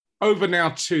Over now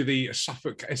to the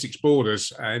Suffolk-Essex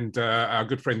borders, and our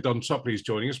good friend Don Topley is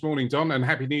joining us. Morning, Don, and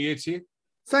Happy New Year to you.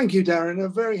 Thank you, Darren. A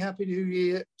very Happy New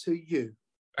Year to you.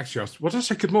 Actually, what did I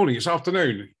say? Good morning. It's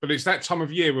afternoon, but it's that time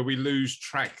of year where we lose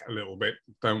track a little bit,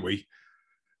 don't we?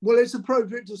 Well, it's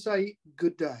appropriate to say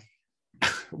good day.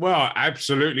 Well,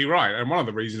 absolutely right. And one of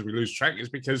the reasons we lose track is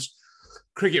because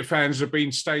cricket fans have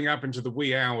been staying up into the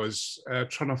wee hours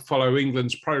trying to follow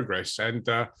England's progress. And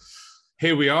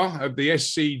here we are at the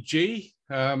SCG,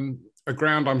 a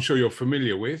ground I'm sure you're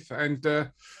familiar with. And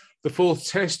the fourth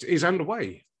test is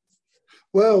underway.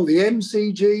 Well, the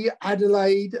MCG,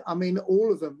 Adelaide, I mean,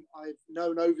 all of them I've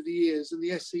known over the years. And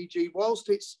the SCG, whilst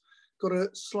it's got a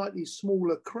slightly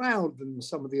smaller crowd than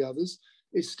some of the others,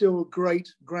 it's still a great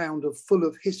ground full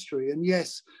of history. And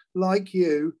yes, like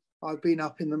you, I've been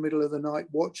up in the middle of the night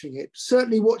watching it,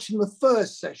 certainly watching the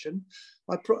first session,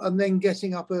 and then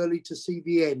getting up early to see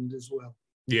the end as well.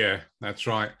 Yeah, that's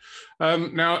right.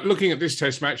 Now, looking at this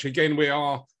test match, again, we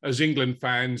are, as England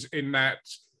fans, in that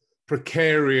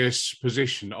precarious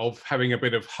position of having a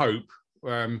bit of hope.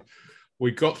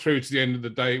 We got through to the end of the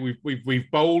day.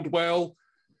 We've bowled well.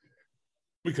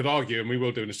 We could argue, and we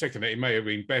will do in a second, that it may have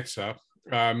been better.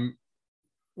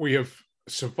 We have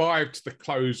survived to the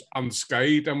close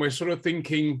unscathed, and we're sort of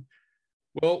thinking,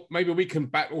 well, maybe we can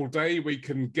bat all day. We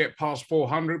can get past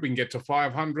 400. We can get to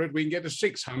 500. We can get to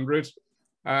 600,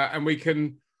 and we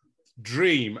can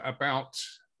dream about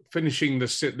finishing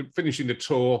the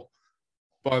tour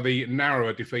by the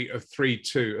narrower defeat of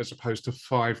 3-2 as opposed to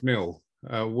 5-0.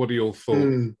 What are your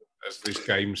thoughts as this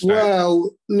game stands?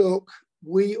 Well, look,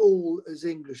 we all, as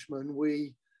Englishmen,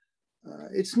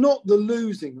 it's not the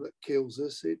losing that kills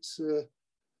us.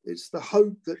 It's the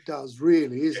hope that does,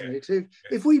 really, isn't it?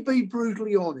 If we be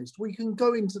brutally honest, we can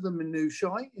go into the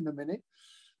minutiae in a minute,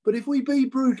 but if we be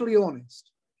brutally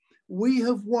honest, we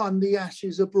have won the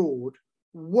Ashes abroad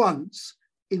once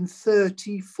in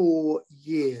 34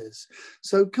 years.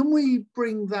 So can we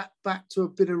bring that back to a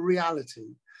bit of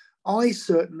reality? I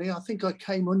think I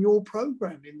came on your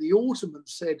programme in the autumn and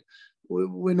said,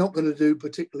 we're not going to do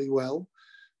particularly well.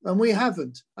 And we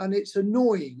haven't. And it's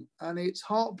annoying and it's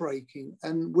heartbreaking.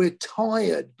 And we're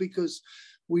tired because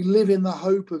we live in the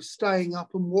hope of staying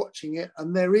up and watching it.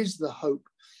 And there is the hope.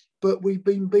 But we've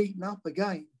been beaten up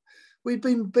again. We've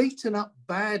been beaten up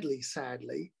badly,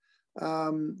 sadly.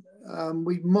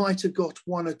 We might have got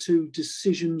one or two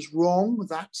decisions wrong.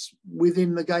 That's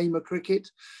within the game of cricket.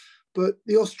 But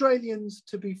the Australians,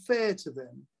 to be fair to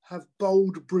them, have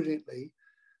bowled brilliantly.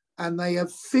 And they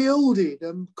have fielded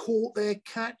and caught their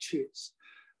catches.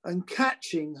 And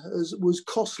catching was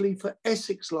costly for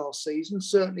Essex last season,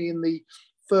 certainly in the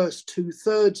first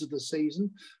 2/3 of the season,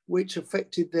 which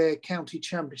affected their county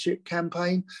championship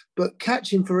campaign. But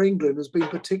catching for England has been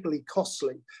particularly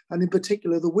costly, and in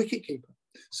particular the wicketkeeper.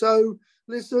 So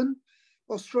listen,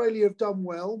 Australia have done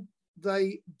well.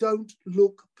 They don't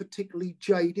look particularly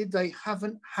jaded. They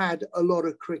haven't had a lot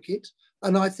of cricket,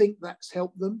 and I think that's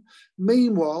helped them.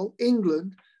 Meanwhile,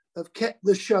 England have kept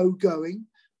the show going.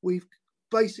 We've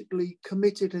basically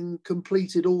committed and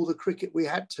completed all the cricket we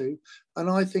had to, and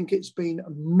I think it's been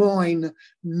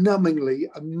mind-numbingly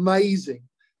amazing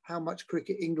how much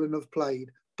cricket England have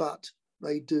played, but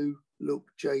they do look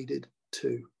jaded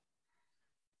too.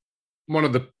 One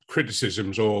of the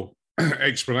criticisms or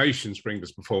explanations for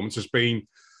England's performance has been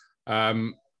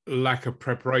lack of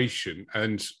preparation,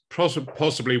 and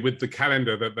possibly with the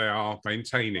calendar that they are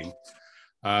maintaining,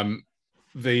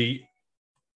 the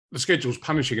schedule's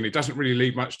punishing, and it doesn't really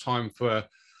leave much time for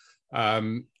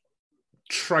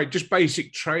just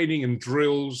basic training and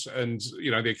drills, and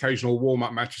the occasional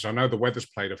warm-up matches. I know the weather's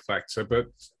played a factor,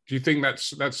 but do you think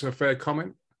that's a fair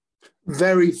comment?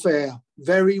 Very fair,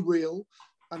 very real,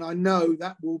 and I know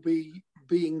that will be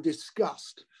being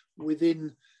discussed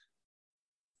within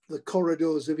the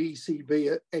corridors of ECB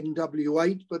at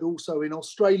NW8, but also in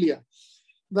Australia.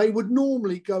 They would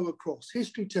normally go across.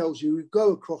 History tells you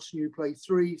go across and you play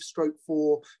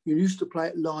 3/4. You used to play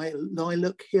at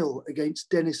Lilac Hill against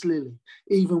Dennis Lillee,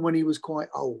 even when he was quite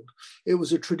old. It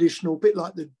was a traditional, bit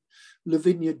like the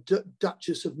Lavinia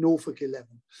Duchess of Norfolk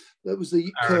 11. That was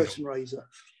the curtain raiser.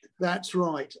 That's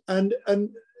right. And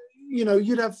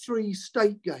you'd have 3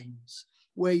 state games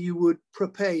where you would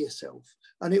prepare yourself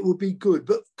and it would be good.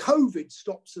 But COVID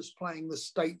stops us playing the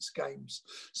States games.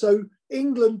 So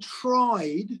England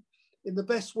tried in the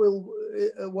best way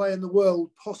in the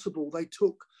world possible. They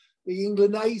took the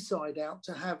England A side out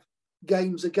to have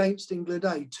games against England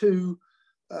A,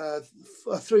 a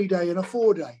 3-day and a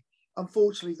 4-day.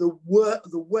 Unfortunately, the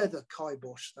weather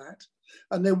kiboshed that.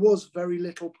 and there was very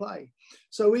little play.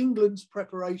 So England's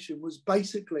preparation was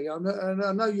basically, and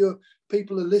I know your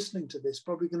people are listening to this,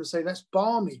 probably going to say that's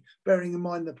balmy, bearing in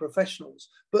mind the professionals,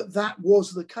 but that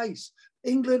was the case.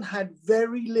 England had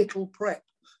very little prep.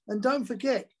 And don't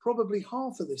forget, probably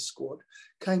half of this squad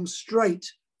came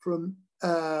straight from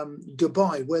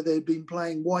Dubai, where they'd been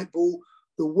playing white ball,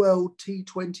 the World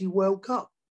T20 World Cup.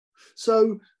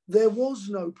 So there was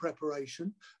no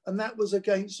preparation, and that was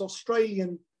against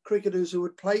Australian cricketers who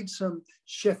had played some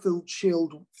Sheffield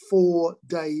Shield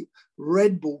 4-day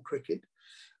red ball cricket.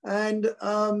 And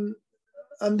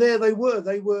there they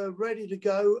were ready to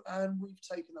go, and we've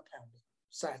taken a pounding,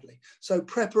 sadly. So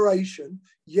preparation,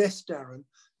 yes, Darren,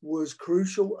 was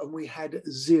crucial, and we had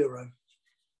zero.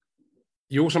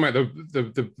 You also make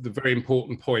the very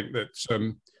important point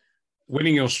that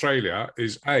winning Australia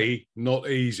is A, not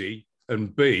easy,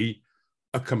 and B,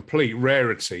 a complete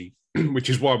rarity, which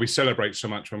is why we celebrate so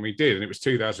much when we did. And it was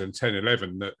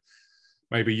 2010-11 that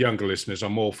maybe younger listeners are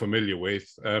more familiar with.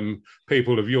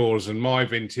 People of yours and my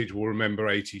vintage will remember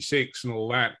 86 and all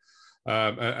that.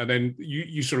 And then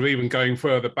you sort of even going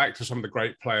further back to some of the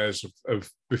great players of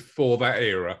before that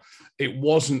era, it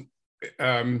wasn't,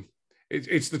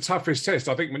 it's the toughest test.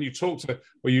 I think when you talk to,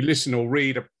 or you listen or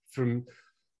read from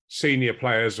senior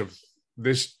players of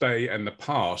this day and the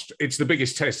past, it's the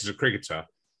biggest test as a cricketer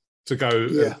to go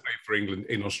and play for England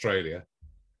in Australia.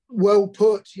 Well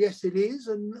put, yes it is.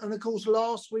 And of course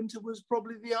last winter was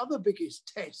probably the other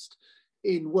biggest test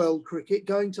in world cricket,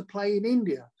 going to play in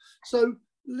India. So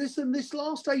listen, this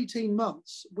last 18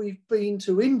 months, we've been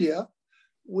to India.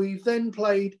 We've then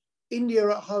played India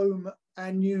at home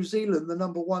and New Zealand, the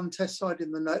 #1 test side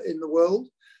in the world.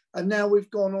 And now we've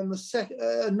gone on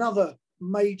another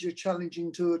major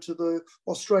challenging tour to the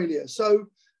Australia.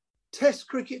 So Test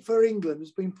cricket for England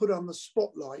has been put on the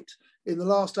spotlight in the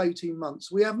last 18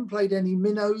 months. We haven't played any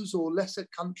minnows or lesser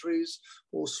countries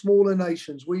or smaller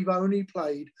nations. We've only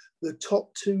played the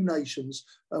top 2 nations,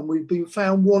 and we've been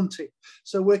found wanting.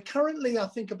 So we're currently, I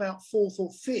think, about 4th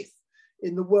or 5th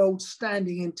in the world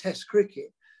standing in Test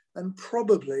cricket. And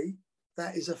probably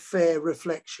that is a fair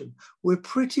reflection. We're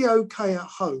pretty okay at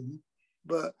home,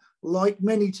 but like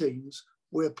many teams,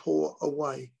 we're poor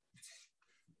away.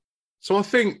 So I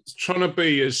think trying to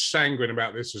be as sanguine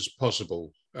about this as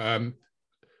possible.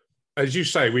 As you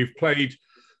say, we've played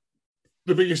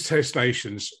the biggest test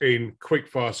nations in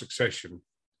quick-fire succession.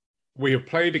 We have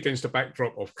played against a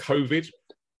backdrop of COVID,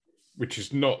 which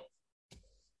is not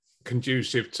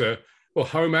conducive to, well,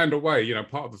 home and away. You know,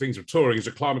 part of the things of touring is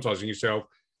acclimatising yourself,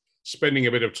 spending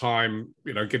a bit of time,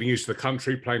 you know, getting used to the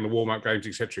country, playing the warm-up games,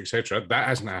 etc., etc. That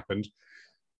hasn't happened.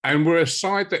 And we're a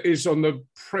side that is on the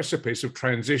precipice of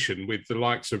transition with the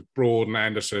likes of Broad and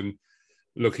Anderson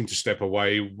looking to step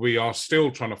away. We are still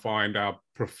trying to find our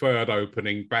preferred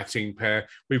opening batting pair.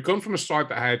 We've gone from a side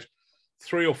that had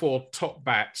 3 or 4 top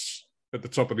bats at the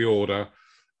top of the order,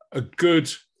 a good,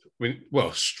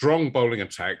 well, strong bowling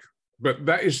attack, but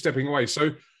that is stepping away.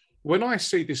 So when I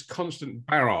see this constant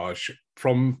barrage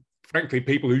from, frankly,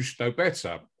 people who should know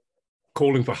better,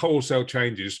 calling for wholesale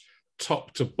changes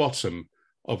top to bottom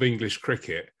of English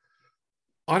cricket,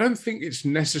 I don't think it's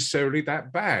necessarily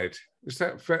that bad. Is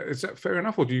that fair? Is that fair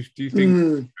enough, or do you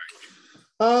think?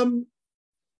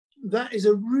 That is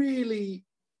a really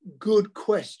good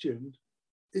question.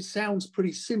 It sounds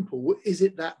pretty simple. Is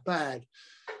it that bad?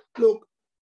 Look,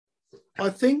 I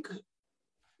think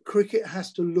cricket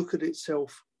has to look at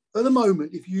itself at the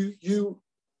moment. If you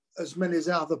as many as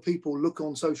other people look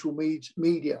on social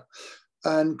media,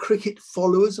 and cricket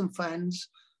followers and fans.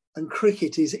 And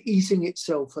cricket is eating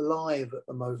itself alive at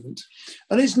the moment.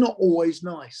 And it's not always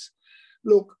nice.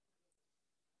 Look,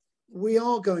 we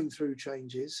are going through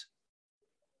changes.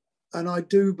 And I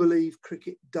do believe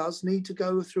cricket does need to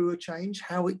go through a change.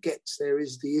 How it gets there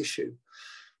is the issue.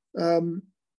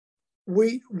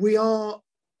 We are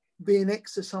being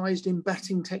exercised in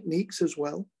batting techniques as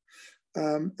well.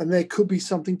 And there could be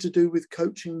something to do with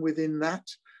coaching within that,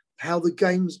 how the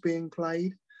game's being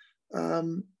played.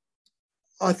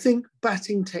 I think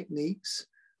batting techniques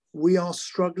we are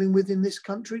struggling with in this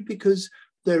country because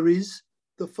there is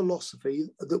the philosophy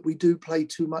that we do play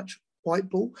too much white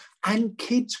ball, and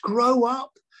kids grow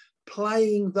up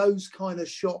playing those kind of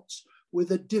shots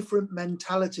with a different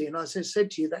mentality. And as I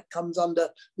said to you, that comes under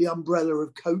the umbrella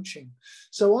of coaching.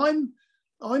 So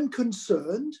I'm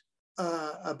concerned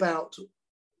about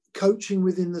coaching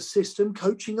within the system,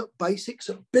 coaching at basics,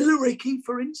 at Billericay,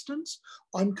 for instance.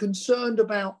 I'm concerned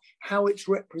about how it's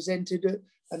represented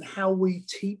and how we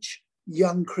teach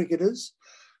young cricketers.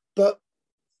 But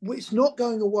it's not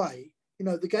going away. You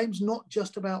know, the game's not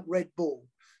just about red ball.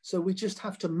 So we just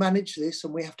have to manage this,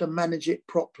 and we have to manage it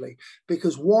properly,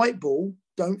 because white ball,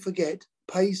 don't forget,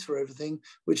 pays for everything,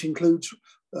 which includes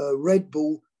red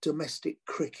ball domestic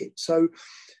cricket. So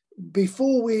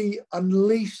before we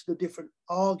unleash the different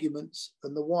arguments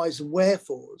and the whys and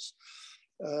wherefores,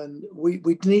 and we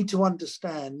need to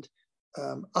understand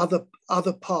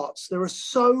other parts. There are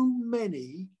so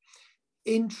many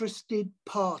interested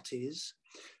parties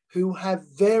who have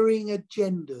varying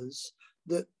agendas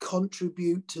that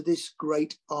contribute to this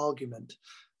great argument.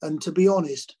 And to be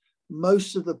honest,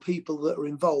 most of the people that are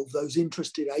involved, those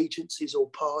interested agencies or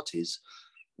parties,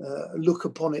 look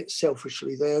upon it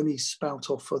selfishly. They only spout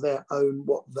off for their own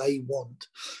what they want.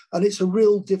 And it's a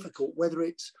real difficult, whether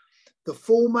it's the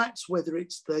formats, whether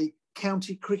it's the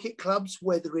county cricket clubs,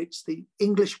 whether it's the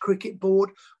English Cricket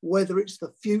Board, whether it's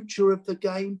the future of the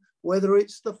game, whether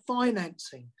it's the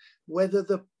financing, whether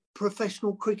the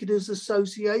Professional Cricketers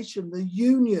Association, the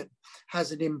union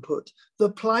has an input, the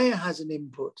player has an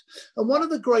input. And one of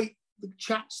the great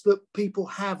chats that people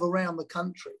have around the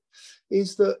country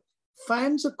is that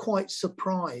fans are quite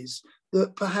surprised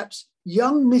that perhaps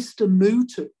young Mr.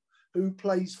 Mutu, who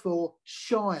plays for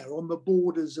Shire on the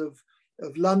borders of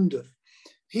London,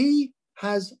 he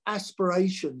has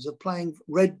aspirations of playing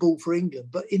red ball for England,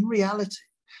 but in reality,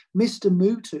 Mr.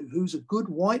 Mutu, who's a good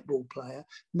white ball player,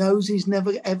 knows he's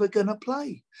never ever going to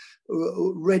play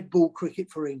red ball cricket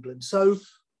for England. So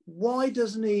why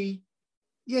doesn't he?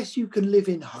 Yes, you can live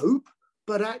in hope,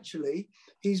 but actually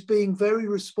he's being very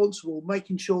responsible,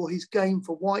 making sure his game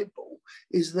for white ball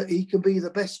is that he can be the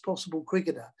best possible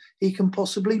cricketer he can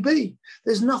possibly be.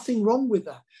 There's nothing wrong with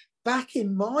that. Back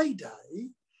in my day,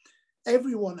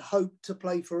 everyone hoped to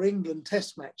play for England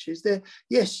test matches.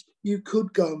 Yes, you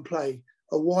could go and play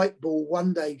a white ball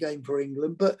one-day game for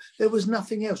England, but there was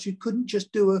nothing else. You couldn't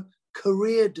just do a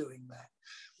career doing that.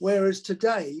 Whereas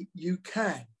today, you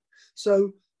can.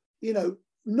 So,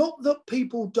 not that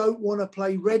people don't want to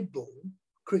play red ball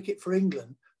cricket for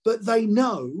England, but they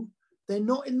know they're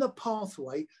not in the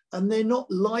pathway and they're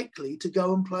not likely to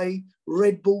go and play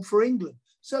red ball for England.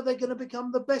 So they're going to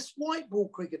become the best white ball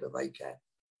cricketer they can.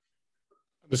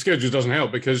 The schedule doesn't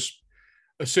help, because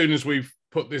as soon as we've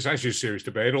put this Ashes series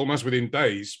to bed, almost within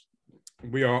days,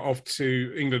 England are off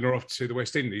to the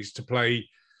West Indies to play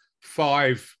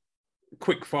 5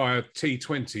 quickfire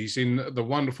T20s in the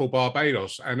wonderful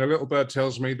Barbados. And a little bird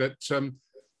tells me that a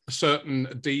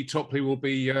certain D. Topley will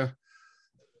be in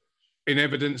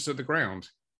evidence at the ground.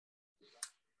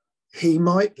 He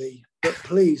might be, but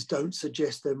please don't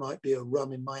suggest there might be a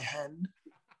rum in my hand.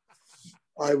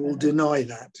 I will deny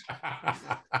that.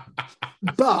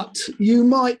 But you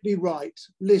might be right.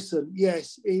 Listen,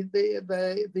 yes,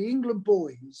 the England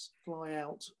boys fly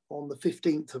out on the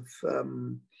 15th of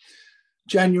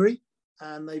January,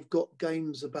 and they've got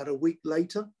games about a week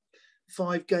later,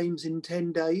 5 games in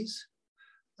 10 days.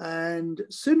 And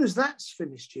as soon as that's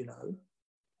finished,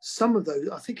 some of those,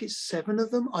 I think it's 7 of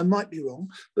them, I might be wrong,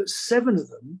 but 7 of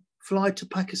them fly to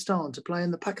Pakistan to play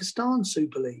in the Pakistan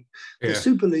Super League. Yeah. The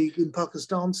Super League in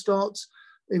Pakistan starts,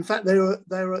 in fact,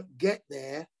 they're get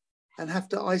there and have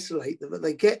to isolate them, but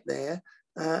they get there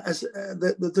as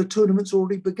the tournament's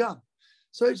already begun.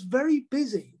 So it's very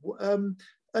busy. And,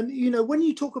 when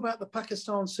you talk about the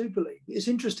Pakistan Super League, it's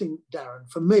interesting, Darren,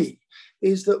 for me,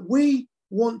 is that we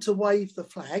want to wave the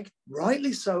flag,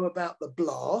 rightly so, about the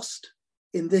Blast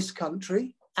in this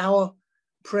country, our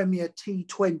Premier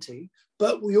T20,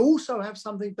 but we also have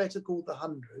something better called the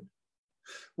 100,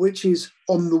 which is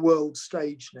on the world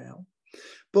stage now.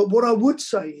 But what I would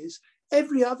say is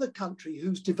every other country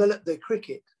who's developed their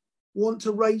cricket want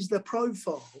to raise the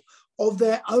profile of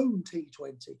their own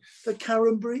T20, the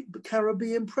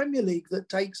Caribbean Premier League that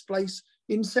takes place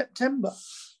in September,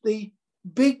 the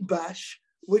Big Bash,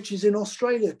 which is in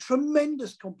Australia,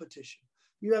 tremendous competition.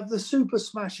 You have the Super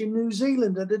Smash in New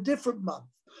Zealand at a different month.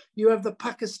 You have the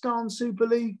Pakistan Super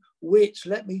League, which,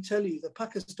 let me tell you, the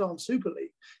Pakistan Super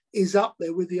League is up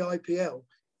there with the IPL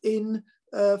in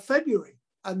February.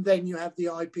 And then you have the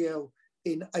IPL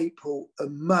in April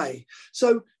and May.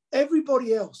 So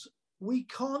everybody else, we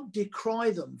can't decry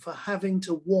them for having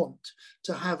to want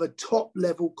to have a top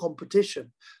level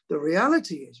competition. The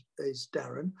reality is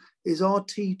Darren, is our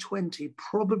T20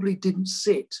 probably didn't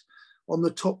sit on the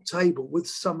top table with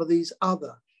some of these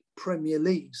other Premier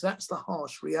Leagues. That's the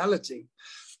harsh reality.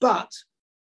 But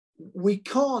we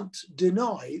can't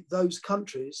deny those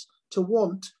countries to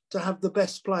want to have the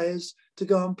best players to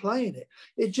go and play in it.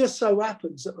 It just so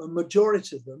happens that the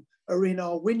majority of them are in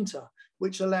our winter,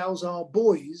 which allows our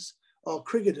boys, our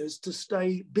cricketers, to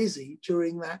stay busy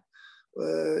during that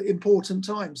important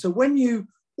time. So when you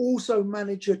also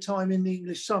manage your time in the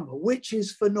English summer, which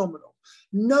is phenomenal.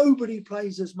 Nobody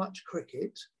plays as much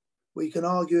cricket. We can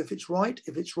argue if it's right,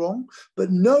 if it's wrong,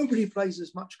 but nobody plays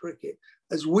as much cricket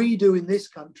as we do in this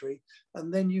country.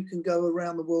 And then you can go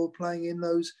around the world playing in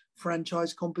those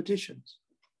franchise competitions.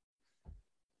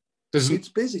 It's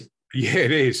busy. Yeah,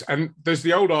 it is. And there's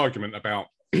the old argument about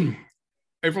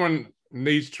everyone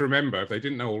needs to remember, if they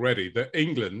didn't know already, that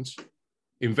England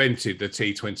invented the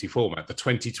T20 format, the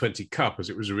 2020 Cup, as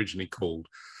it was originally called.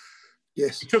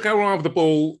 Yes. It took our eye of the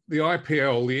ball. The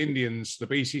IPL, the Indians, the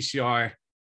BCCI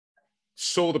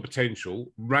saw the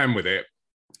potential, ran with it,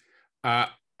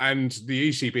 and the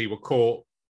ECB were caught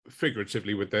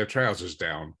figuratively with their trousers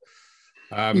down.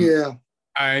 And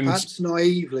perhaps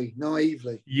naively.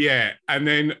 Yeah, and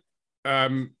then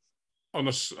on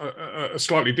a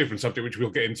slightly different subject, which we'll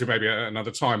get into maybe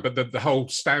another time, but the whole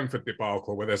Stanford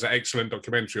debacle, where there's an excellent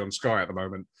documentary on Sky at the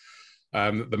moment,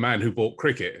 The Man Who Bought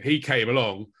Cricket, he came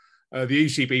along. The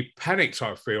ECB panicked,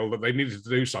 I feel, that they needed to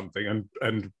do something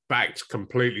and backed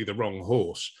completely the wrong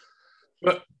horse.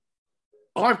 But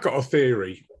I've got a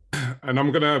theory, and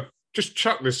I'm going to just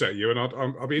chuck this at you, and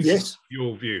I'll be interested in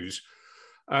your views.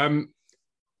 In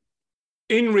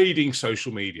reading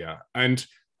social media, and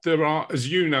there are,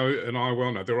 as you know, and I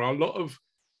well know, there are a lot of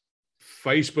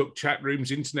Facebook chat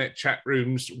rooms, internet chat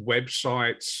rooms,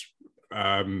 websites,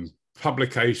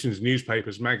 publications,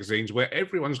 newspapers, magazines, where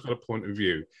everyone's got a point of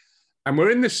view. And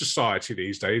we're in this society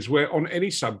these days where on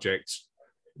any subject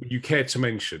you care to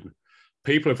mention,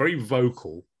 people are very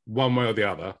vocal one way or the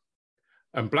other,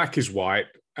 and black is white,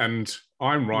 and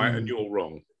I'm right and you're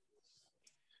wrong.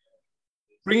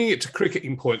 Bringing it to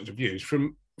cricketing point of views,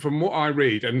 from what I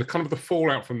read and the kind of the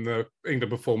fallout from the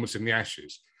England performance in the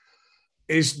Ashes,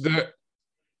 is that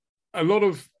a lot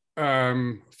of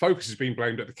focus has been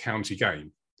blamed at the county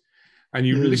game. And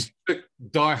you listen to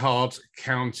diehard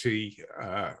county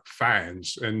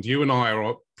fans, and you and I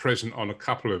are present on a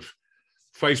couple of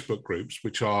Facebook groups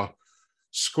which are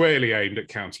squarely aimed at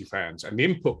county fans. And the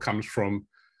input comes from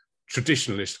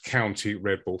traditionalist county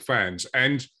Red Bull fans.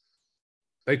 And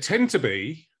they tend to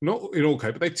be, not in all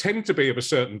cases, but they tend to be of a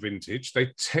certain vintage.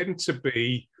 They tend to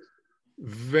be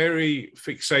very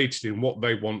fixated in what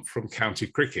they want from county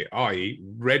cricket, i.e.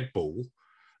 Red Bull,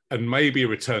 and maybe a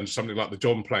return to something like the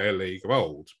John Player League of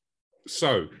old.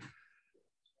 So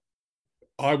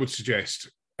I would suggest,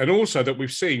 and also that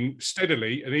we've seen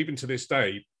steadily, and even to this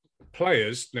day,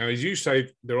 players, now, as you say,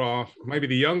 there are maybe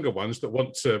the younger ones that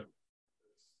want to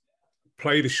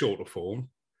play the shorter form,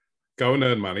 go and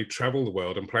earn money, travel the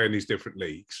world and play in these different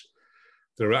leagues.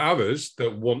 There are others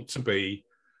that want to be,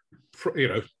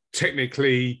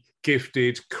 technically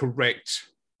gifted, correct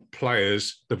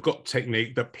players. They've got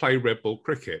technique that play Red Bull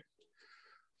cricket.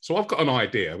 So I've got an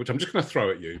idea, which I'm just going to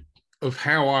throw at you, of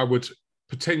how I would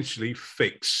potentially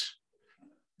fix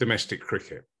domestic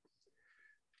cricket.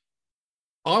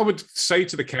 I would say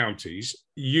to the counties,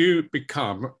 you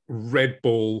become Red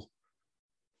Bull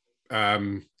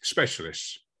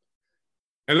specialists.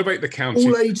 Elevate the county.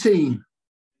 All 18.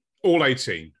 All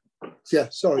 18. Yeah,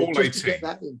 sorry. All just 18. To get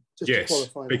that in. Just yes, to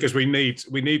qualify because that.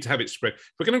 we need to have it spread.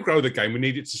 If we're going to grow the game, we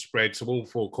need it to spread to all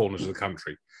four corners of the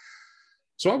country.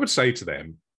 So I would say to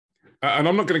them, and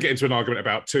I'm not going to get into an argument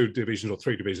about 2 divisions or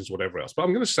 3 divisions, whatever else, but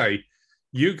I'm going to say,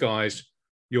 you guys,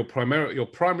 your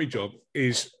primary job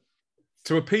is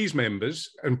to appease members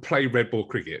and play Red Bull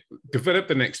cricket, develop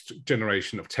the next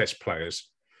generation of test players,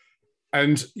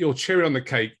 and your cherry on the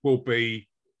cake will be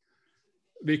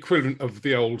the equivalent of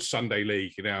the old Sunday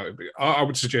League. I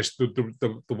would suggest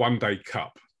the one-day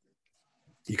cup.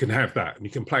 You can have that, and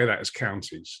you can play that as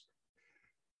counties.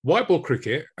 White ball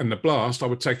cricket and the blast, I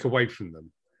would take away from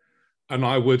them, and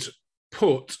I would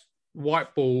put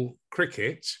white ball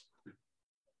cricket.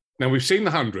 Now, we've seen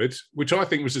the 100, which I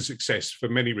think was a success for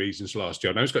many reasons last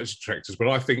year. I know it's got its detractors, but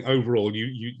I think overall,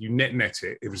 you net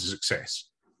it was a success.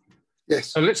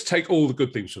 Yes. So let's take all the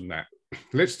good things from that.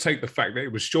 Let's take the fact that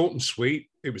it was short and sweet.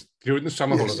 It was during the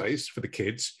summer holidays for the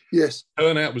kids. Yes.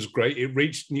 Turnout was great. It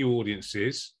reached new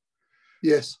audiences.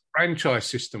 Yes. Franchise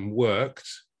system worked.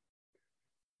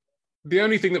 The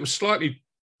only thing that was slightly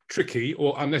tricky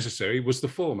or unnecessary was the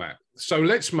format. So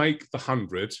let's make the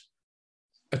 100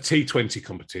 a T20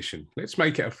 competition. Let's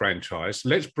make it a franchise.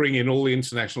 Let's bring in all the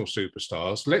international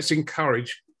superstars. Let's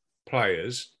encourage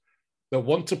players that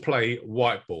want to play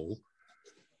white ball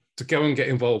to go and get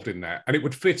involved in that. And it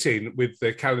would fit in with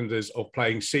the calendars of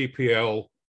playing CPL,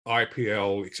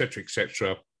 IPL, et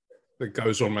cetera, that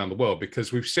goes on around the world.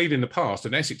 Because we've seen in the past,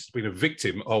 and Essex has been a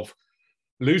victim of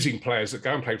losing players that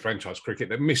go and play franchise cricket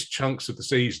that miss chunks of the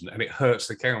season, and it hurts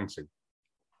the county.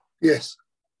 Yes.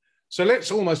 So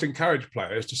let's almost encourage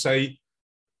players to say,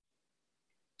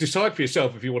 decide for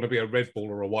yourself if you want to be a red ball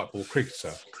or a white ball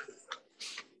cricketer.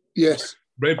 Yes.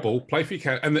 Red ball, play for your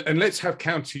county, and let's have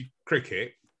county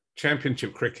cricket,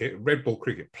 championship cricket, red ball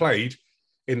cricket played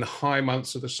in the high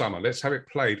months of the summer. Let's have it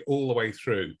played all the way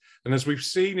through. And as we've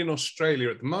seen in Australia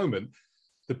at the moment,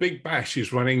 the Big Bash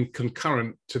is running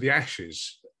concurrent to the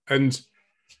Ashes, and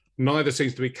neither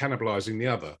seems to be cannibalising the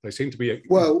other. They seem to be...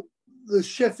 Well, the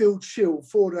Sheffield Shield,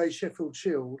 4-day Sheffield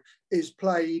Shield, is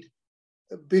played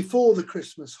before the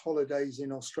Christmas holidays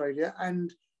in Australia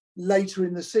and later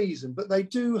in the season, but they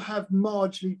do have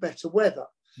marginally better weather.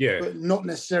 Yeah. But not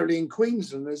necessarily in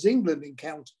Queensland as England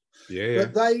encounter. Yeah.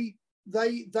 But they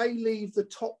leave the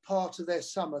top part of their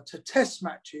summer to test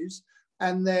matches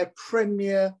and their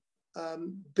premier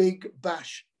Big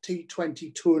Bash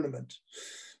T20 tournament.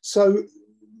 So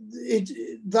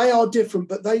they are different,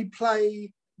 but they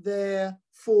play their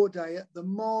 4-day at the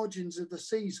margins of the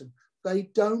season. They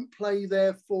don't play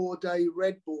their 4-day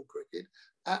red ball cricket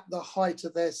at the height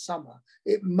of their summer.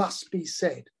 It must be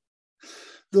said.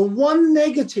 The one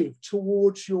negative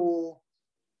towards your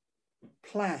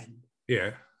plan,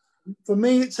 for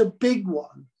me, it's a big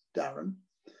one, Darren.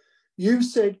 You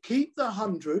said keep the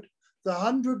 100. The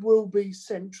 100 will be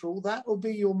central. That will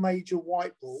be your major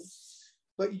white ball.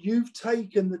 But you've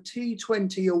taken the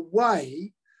T20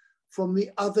 away from the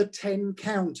other 10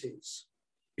 counties.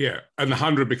 Yeah, and the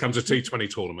 100 becomes a T20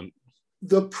 tournament.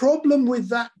 The problem with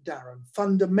that, Darren,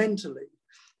 fundamentally,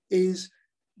 is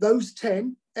those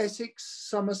 10, Essex,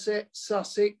 Somerset,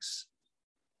 Sussex,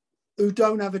 who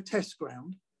don't have a test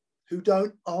ground, who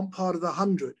aren't part of the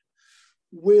 100,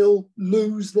 will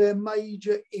lose their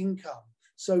major income.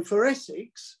 So for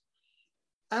Essex,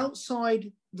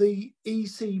 outside the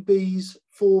ECB's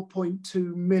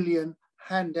 4.2 million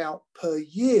handout per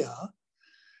year,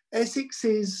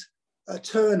 Essex's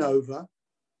turnover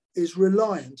is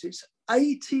reliant. It's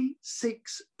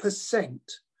 86%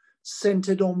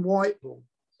 centred on white ball.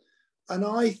 And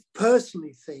I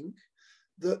personally think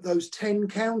that those 10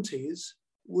 counties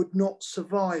would not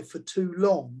survive for too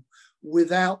long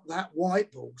without that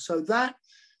white ball. So that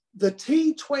the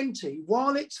T20,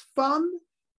 while it's fun,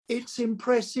 it's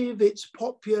impressive, it's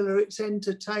popular, it's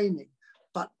entertaining,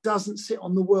 but doesn't sit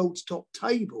on the world's top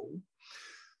table,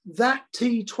 that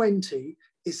T20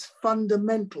 is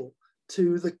fundamental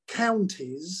to the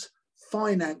county's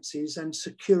finances and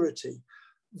security.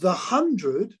 The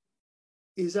 100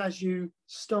 is, as you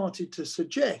started to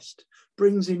suggest,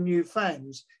 brings in new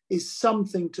fans, is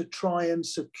something to try and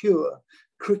secure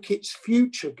cricket's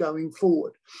future going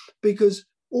forward. Because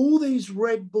all these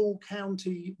Red Ball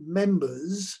County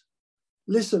members,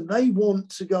 listen, they want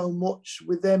to go and watch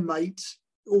with their mates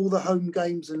all the home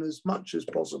games and as much as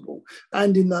possible.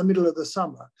 And in the middle of the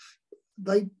summer,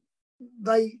 they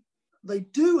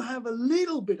do have a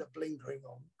little bit of blinkering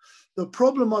on. The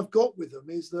problem I've got with them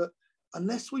is that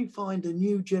unless we find a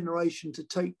new generation to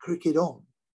take cricket on,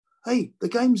 hey, the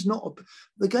game's not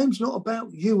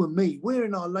about you and me. We're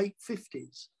in our late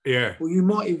 50s. Yeah. Well, you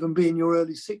might even be in your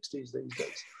early 60s these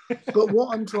days. But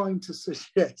what I'm trying to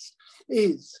suggest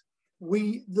is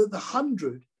the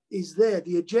 100 is there.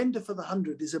 The agenda for the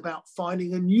 100 is about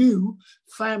finding a new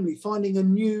family, finding a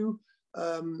new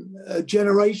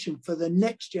generation for the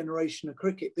next generation of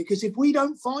cricket. Because if we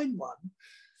don't find one,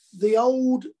 the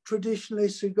old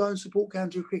traditionalists who go and support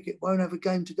county cricket won't have a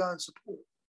game to go and support.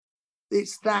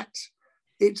 It's that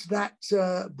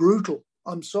brutal.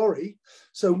 I'm sorry.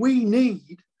 So we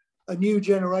need a new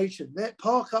generation.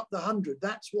 Park up the 100.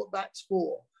 That's what that's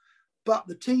for. But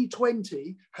the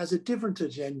T20 has a different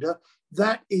agenda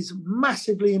that is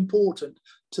massively important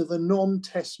to the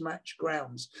non-test match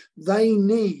grounds. They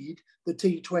need the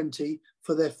T20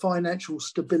 for their financial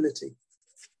stability.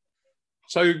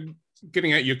 So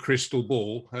getting out your crystal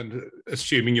ball and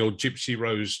assuming your Gypsy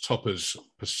Rose Toppers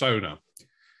persona,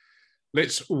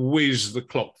 let's whiz the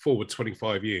clock forward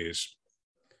 25 years.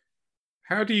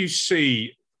 How do you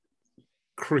see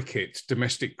cricket,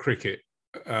 domestic cricket,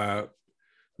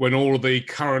 when all of the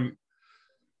current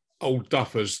old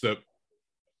duffers that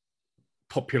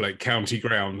populate county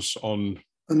grounds are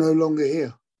no longer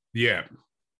here? Yeah.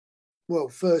 Well,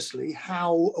 firstly,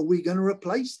 how are we going to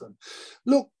replace them?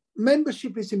 Look,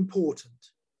 membership is important.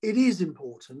 It is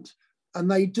important.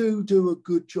 And they do a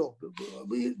good job.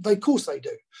 Of course they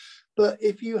do. But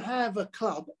if you have a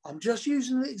club, I'm just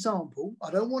using an example.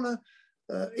 I don't want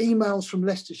emails from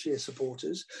Leicestershire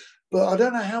supporters, but I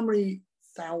don't know how many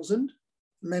thousand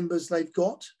members they've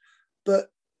got,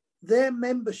 but their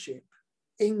membership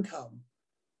income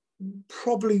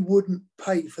probably wouldn't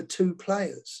pay for 2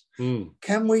 players.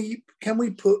 Can we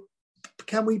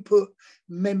can we put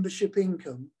membership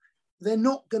income? They're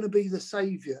not going to be the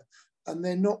saviour, and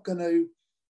they're not going to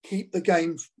keep the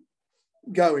game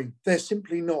going. They're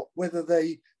simply not,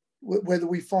 whether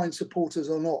we find supporters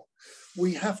or not.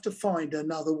 We have to find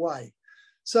another way.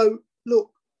 So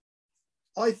look,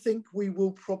 I think we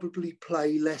will probably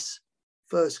play less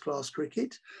first-class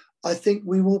cricket. I think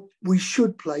we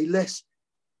should play less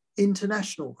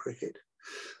international cricket.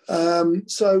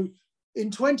 So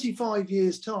in 25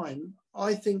 years' time,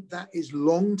 I think that is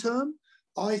long-term.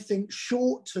 I think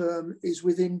short-term is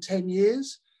within 10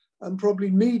 years, and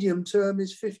probably medium-term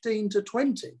is 15 to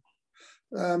 20.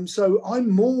 So I'm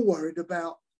more worried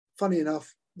about, funny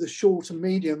enough, the short and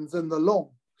medium than the long.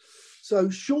 So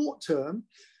short-term,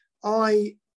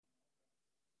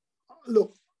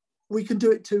 look, we can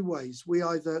do it two ways. We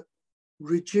either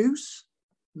reduce,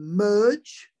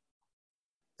 merge,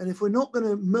 and if we're not going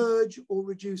to merge or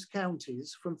reduce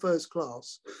counties from first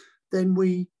class, then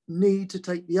we need to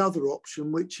take the other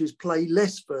option, which is play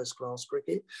less first class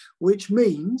cricket, which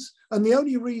means, and the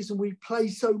only reason we play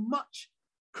so much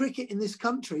cricket in this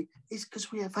country is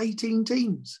because we have 18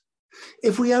 teams.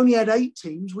 If we only had 8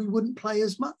 teams, we wouldn't play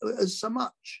as so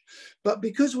much. But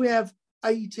because we have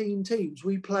 18 teams,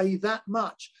 we play that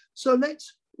much. So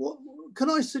can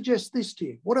I suggest this to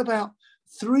you? What about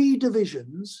 3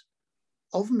 divisions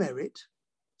of merit?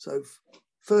 So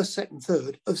first, second,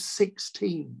 third of 6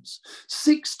 teams.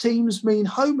 6 teams mean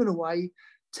home and away,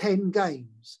 10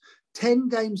 games. 10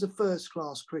 games of first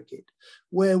class cricket,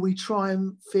 where we try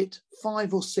and fit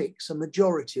 5 or 6, a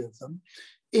majority of them,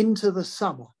 into the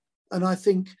summer. And I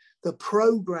think the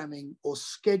programming or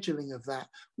scheduling of that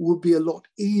would be a lot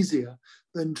easier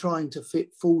than trying to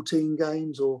fit 14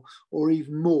 games or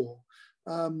even more.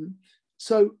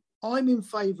 So I'm in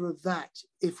favour of that.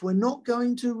 If we're not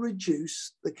going to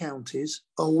reduce the counties,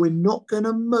 or we're not going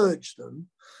to merge them,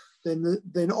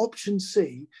 then option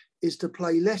C is to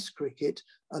play less cricket,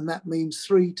 and that means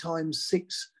 3 times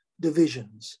 6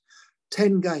 divisions,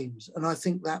 10 games. And I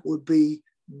think that would be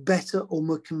better or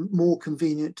more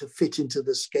convenient to fit into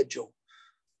the schedule.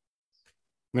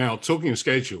 Now, talking of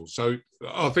schedule, so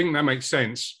I think that makes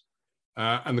sense,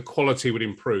 and the quality would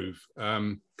improve.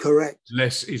 Correct.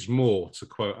 Less is more, to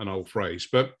quote an old phrase.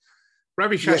 But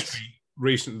Ravi Shastri, who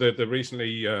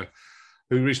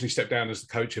recently stepped down as the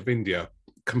coach of India,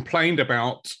 complained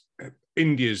about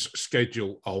India's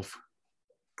schedule of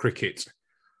cricket,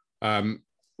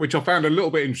 which I found a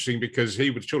little bit interesting, because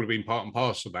he would surely have been part and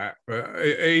parcel of that. But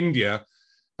India,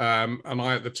 and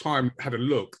I at the time had a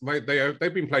look,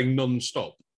 they've been playing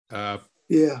non-stop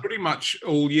pretty much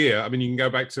all year. I mean, you can go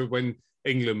back to when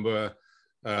England were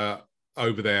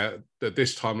over there at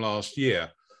this time last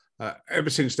year. Ever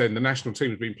since then, the national team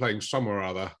has been playing somewhere or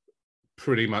other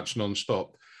pretty much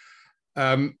non-stop.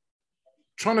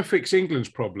 Trying to fix England's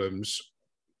problems,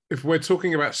 if we're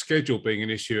talking about schedule being an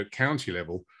issue at county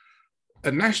level,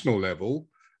 at national level,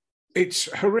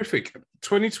 it's horrific.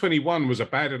 2021 was a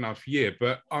bad enough year,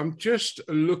 but I'm just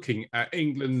looking at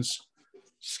England's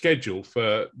schedule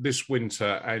for this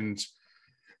winter and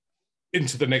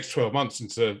into the next 12 months,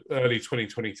 into early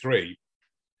 2023.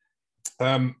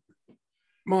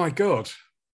 My God.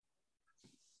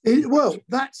 Well,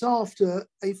 that's after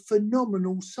a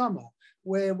phenomenal summer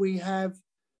where we have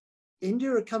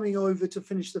India are coming over to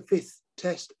finish the 5th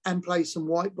test and play some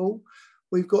white ball.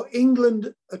 We've got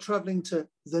England are travelling to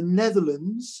the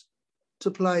Netherlands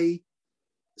to play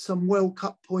some World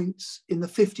Cup points in the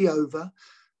 50 over.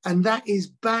 And that is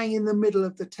bang in the middle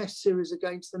of the test series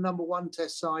against the number 1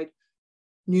 test side,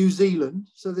 New Zealand.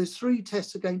 So there's 3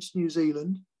 tests against New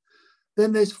Zealand.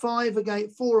 Then there's 4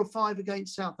 or 5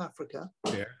 against South Africa.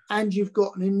 Yeah. And you've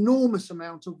got an enormous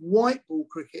amount of white ball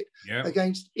cricket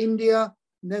against India,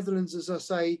 Netherlands, as I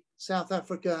say, South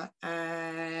Africa,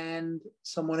 and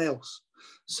someone else.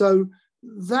 So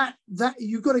that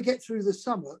you've got to get through the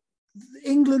summer.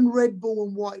 England red ball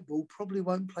and white ball probably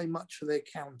won't play much for their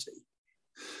county,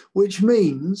 which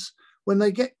means when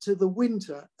they get to the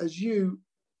winter, as you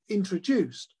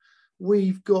introduced,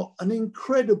 we've got an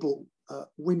incredible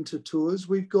winter tours.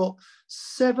 We've got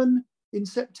 7 in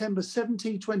September, 7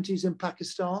 T20s in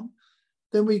Pakistan.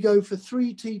 Then we go for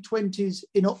 3 T20s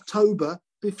in October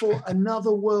before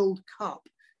another World Cup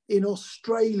in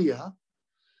Australia,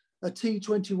 a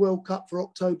T20 World Cup for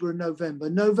October and November.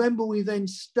 November, we then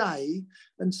stay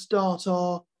and start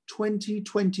our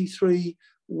 2023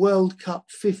 World Cup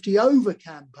 50 over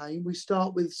campaign. We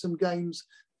start with some games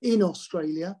in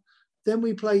Australia. Then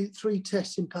we play 3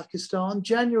 tests in Pakistan.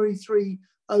 January 3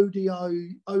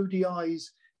 ODIs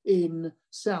in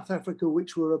South Africa,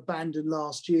 which were abandoned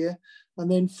last year. And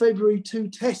then February, 2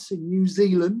 tests in New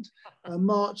Zealand,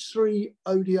 March, 3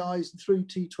 ODIs and 3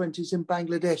 T20s in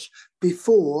Bangladesh,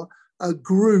 before a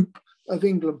group of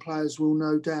England players will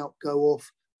no doubt go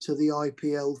off to the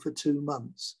IPL for 2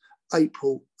 months,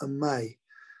 April and May.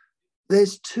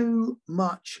 There's too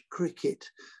much cricket.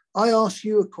 I ask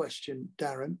you a question,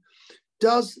 Darren.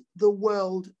 Does the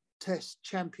World Test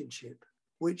Championship,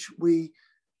 which the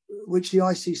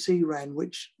ICC ran,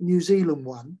 which New Zealand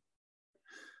won,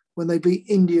 when they beat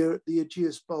India at the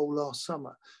Ageas Bowl last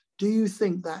summer, do you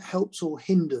think that helps or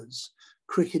hinders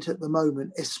cricket at the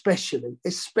moment, especially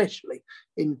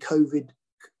in COVID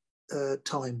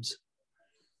times?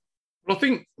 Well, I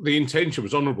think the intention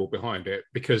was honourable behind it,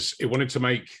 because it wanted to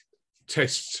make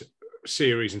test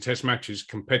series and test matches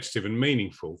competitive and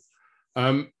meaningful.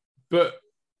 But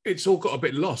it's all got a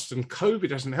bit lost, and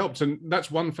COVID hasn't helped. And that's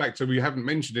one factor we haven't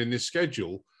mentioned in this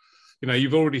schedule. You know,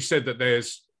 you've already said that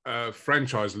there's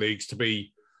franchise leagues to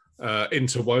be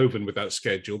interwoven with that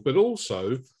schedule, but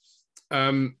also,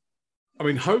 I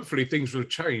mean, hopefully things will have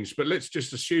changed, but let's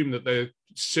just assume that they're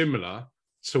similar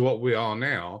to what we are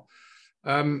now.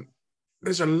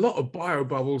 There's a lot of bio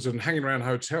bubbles and hanging around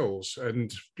hotels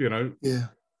and, you know,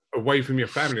 away from your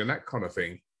family and that kind of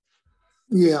thing.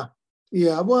 Yeah.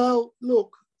 Well,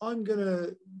 look, I'm going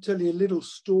to tell you a little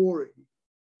story.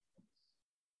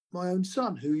 My own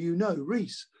son, who you know,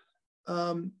 Reese,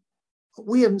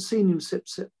 we haven't seen him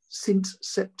since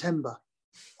September.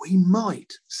 We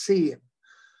might see him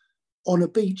on a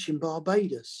beach in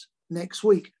Barbados next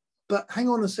week. But hang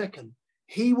on a second.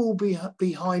 He will be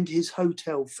behind his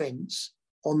hotel fence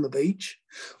on the beach.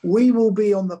 We will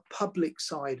be on the public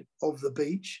side of the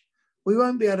beach. We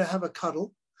won't be able to have a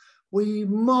cuddle. We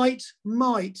might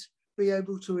be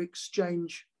able to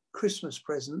exchange Christmas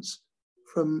presents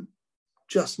from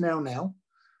just now.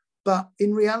 But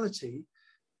in reality,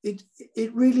 it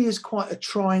really is quite a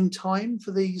trying time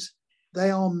for these.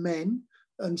 They are men,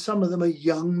 and some of them are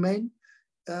young men.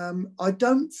 I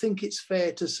don't think it's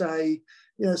fair to say,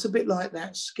 you know, it's a bit like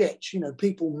that sketch, you know,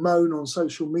 people moan on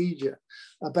social media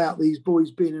about these boys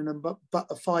being in a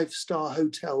 5-star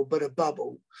hotel, but a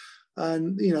bubble.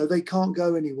 And, you know, they can't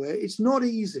go anywhere. It's not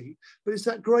easy, but it's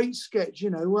that great sketch, you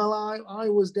know, well, I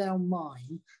was down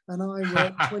mine and I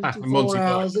worked 24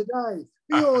 hours a day.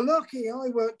 You're lucky I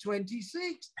work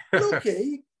 26.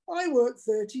 Lucky I work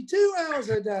 32 hours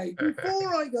a day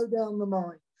before I go down the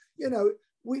mine. You know,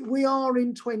 we are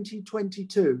in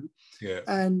 2022,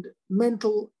 and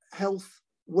mental health,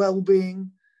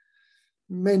 well-being,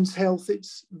 men's health,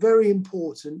 it's very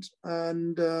important.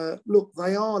 And look,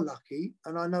 they are lucky,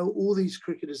 and I know all these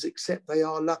cricketers accept they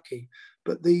are lucky,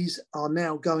 but these are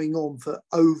now going on for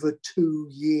over 2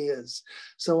 years.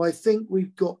 So I think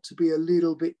we've got to be a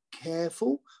little bit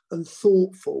careful and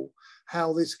thoughtful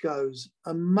how this goes.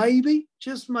 And maybe,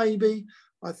 just maybe,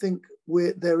 I think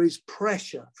there is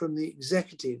pressure from the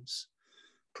executives,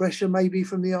 pressure maybe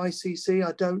from the ICC,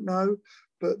 I don't know,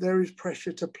 but there is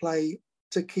pressure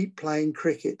to keep playing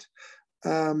cricket.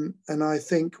 And I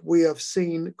think we have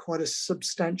seen quite a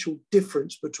substantial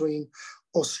difference between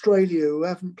Australia, who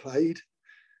haven't played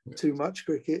too much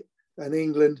cricket, and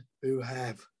England, who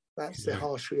have. That's the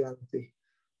harsh reality.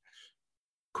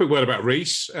 Quick word about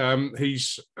Reese.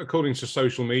 He's, according to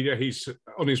social media, he's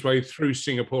on his way through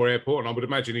Singapore airport, and I would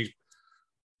imagine he's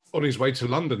on his way to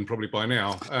London probably by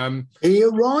now. He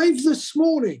arrived this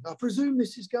morning. I presume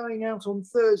this is going out on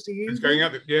Thursday evening. It's going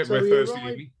out, yeah, so Thursday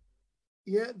evening.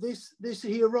 Yeah,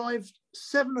 he arrived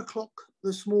 7 o'clock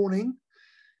this morning.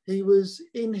 He was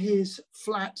in his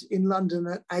flat in London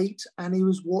at 8, and he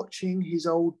was watching his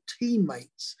old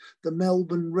teammates, the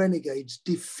Melbourne Renegades,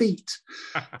 defeat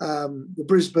the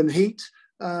Brisbane Heat.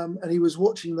 And he was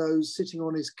watching those sitting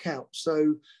on his couch.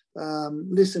 So,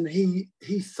 listen, he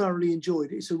thoroughly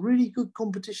enjoyed it. It's a really good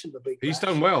competition, the Big He's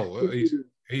done well.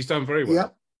 He's done very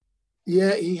well.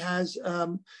 Yeah, he has.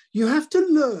 You have to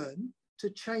learn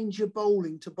to change your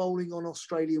bowling to bowling on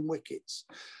Australian wickets.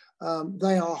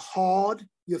 They are hard.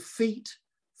 Your feet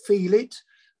feel it.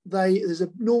 There's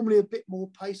normally a bit more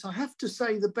pace. I have to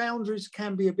say the boundaries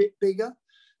can be a bit bigger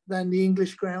than the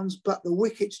English grounds, but the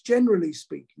wickets, generally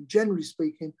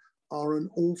speaking, are an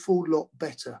awful lot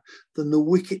better than the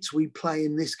wickets we play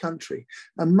in this country.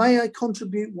 And may I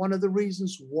contribute one of the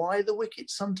reasons why the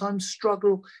wickets sometimes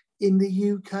struggle in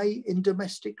the UK in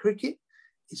domestic cricket?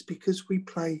 It's because we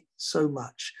play so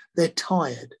much. They're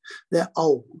tired, they're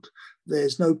old,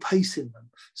 there's no pace in them.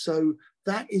 So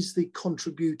that is the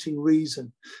contributing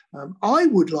reason. I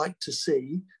would like to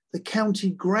see the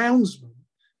county groundsman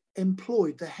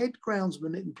employed, the head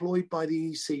groundsman employed by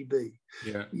the ECB.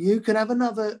 Yeah. You can have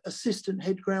another assistant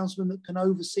head groundsman that can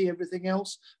oversee everything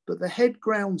else, but the head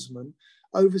groundsman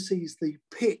oversees the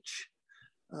pitch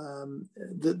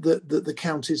that the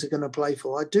counties are going to play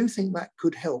for. I do think that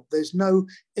could help. There's no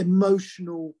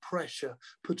emotional pressure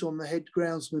put on the head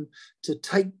groundsman to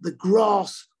take the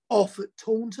grass off at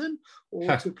Taunton,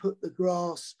 or to put the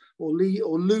grass or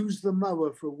lose the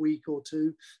mower for a week or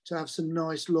two to have some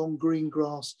nice long green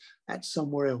grass at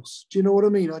somewhere else. Do you know what I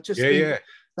mean? I just think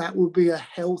that would be a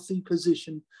healthy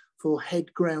position for head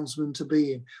groundsman to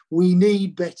be in. We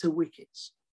need better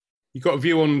wickets. You got a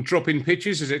view on drop-in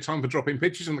pitches? Is it time for drop-in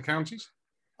pitches in the counties?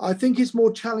 I think it's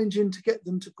more challenging to get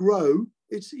them to grow.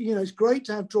 It's great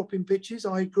to have drop-in pitches.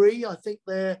 I agree. I think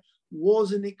there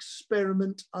was an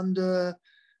experiment under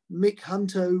Mick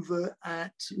Hunt over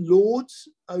at Lords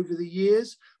over the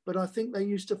years, but I think they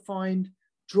used to find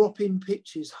drop-in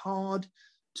pitches hard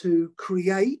to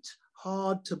create,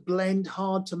 hard to blend,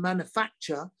 hard to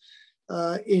manufacture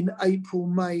in April,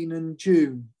 May and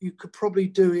June. You could probably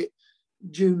do it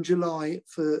June, July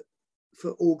for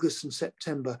August and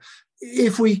September.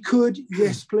 If we could,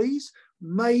 yes, please.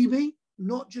 Maybe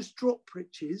not just drop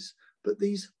pitches, but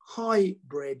these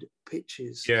hybrid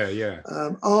pitches.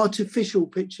 Artificial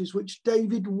pitches, which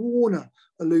David Warner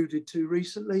alluded to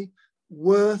recently,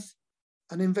 worth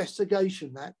an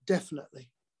investigation, that definitely.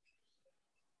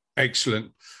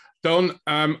 Excellent. Don,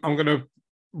 I'm going to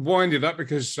wind it up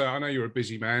because I know you're a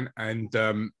busy man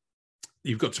and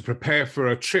you've got to prepare for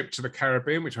a trip to the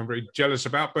Caribbean, which I'm very jealous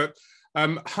about. But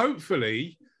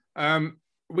hopefully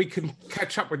we can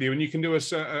catch up with you and you can do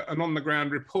us an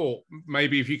on-the-ground report.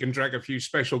 Maybe if you can drag a few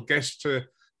special guests to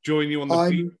join you on the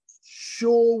beach. I'm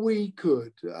sure we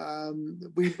could.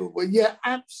 Yeah,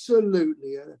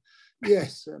 absolutely.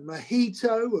 Yes, a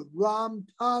mojito, a rum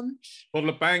punch. Bottle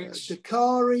of Banks.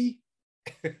 Dakari.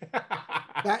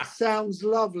 That sounds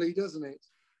lovely, doesn't it?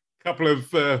 Couple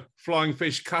of flying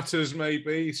fish cutters,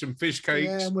 maybe some fish cakes.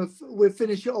 Yeah, and we'll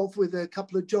finish it off with a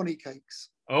couple of Johnny cakes.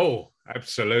 Oh,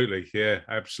 absolutely. Yeah,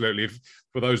 absolutely.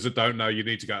 For those that don't know, you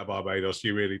need to go to Barbados.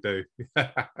 You really do. All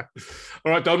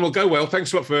right, Don, we'll go well.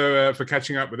 Thanks a lot for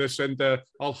catching up with us. And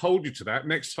I'll hold you to that.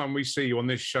 Next time we see you on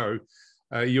this show,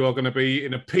 you are going to be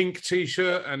in a pink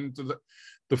T-shirt and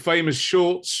the famous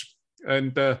shorts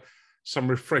and some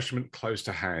refreshment close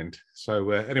to hand.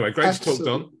 So anyway, great Absolutely.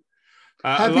 to talk, Don.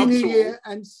 Happy New Year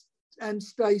and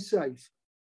stay safe.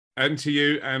 And to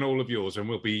you and all of yours. And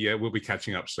we'll be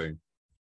catching up soon.